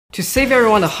To save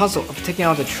everyone the hustle of taking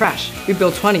out the trash, we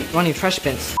built 20 running trash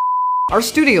bins. Our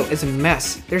studio is a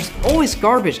mess. There's always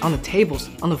garbage on the tables,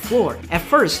 on the floor. At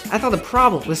first, I thought the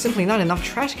problem was simply not enough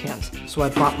trash cans, so I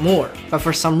bought more. But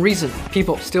for some reason,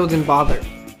 people still didn't bother.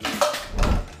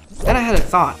 Then I had a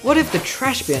thought. What if the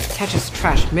trash bin catches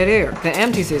trash mid-air, then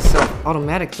empties itself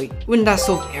automatically? Wouldn't that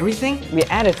solve everything? We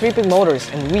added 3 big motors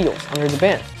and wheels under the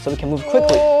bin, so we can move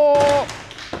quickly.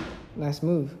 Nice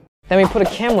move. Then we put a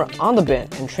camera on the bin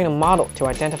and train a model to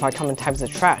identify common types of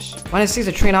trash. When it sees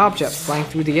a train object flying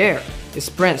through the air, it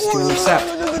sprints to intercept.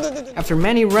 After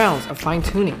many rounds of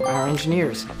fine-tuning by our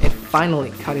engineers, it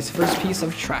finally caught its first piece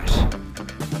of trash.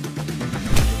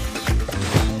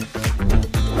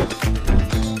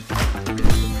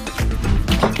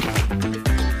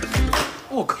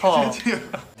 Oh,靠!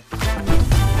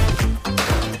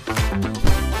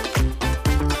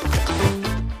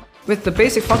 With the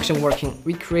basic function working,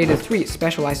 we created 3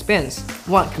 specialized bins.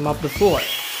 1 come up the floor.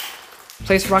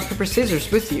 Place rock, paper,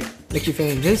 scissors with you, make you feel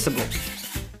invincible.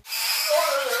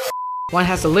 1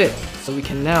 has a lid, so we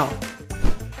can now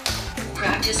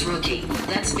practice rookie,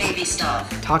 that's baby stuff.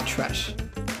 Talk trash.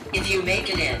 If you make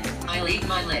it in, I'll eat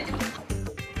my lid.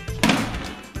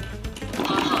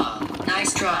 Haha,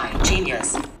 nice try,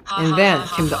 genius. And then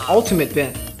came the ultimate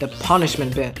bin, the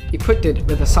punishment bin, equipped it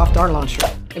with a soft dart launcher.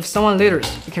 If someone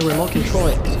litters, you can remote control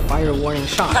it to fire a warning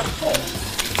shot.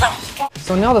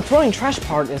 So now the throwing trash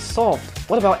part is solved.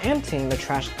 What about emptying the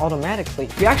trash automatically?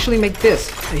 We actually make this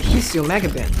a Hisio mega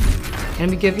bin. And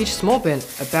we give each small bin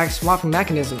a bag swapping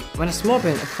mechanism. When a small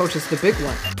bin approaches the big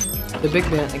one, the big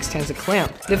bin extends a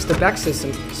clamp, lifts the bag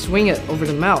system, swing it over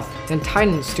the mouth, then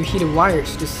tightens to heated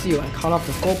wires to seal and cut off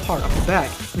the full part of the bag,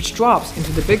 which drops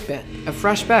into the big bin. A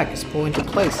fresh bag is pulled into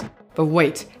place. But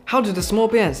wait, how do the small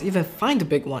bins even find the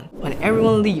big one? When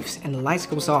everyone leaves and the lights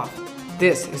goes off,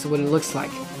 this is what it looks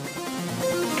like.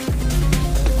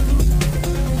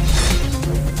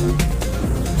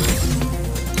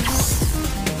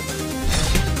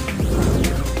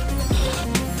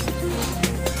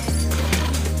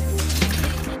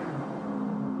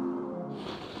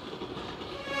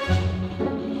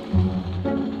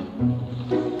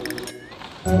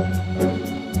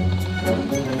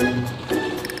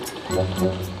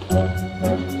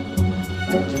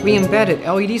 We embedded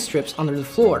LED strips under the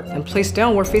floor and placed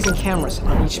downward-facing cameras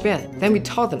on each bin. Then we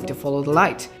taught them to follow the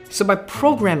light. So by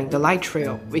programming the light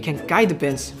trail, we can guide the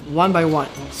bins one by one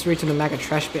straight to the mega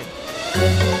trash bin.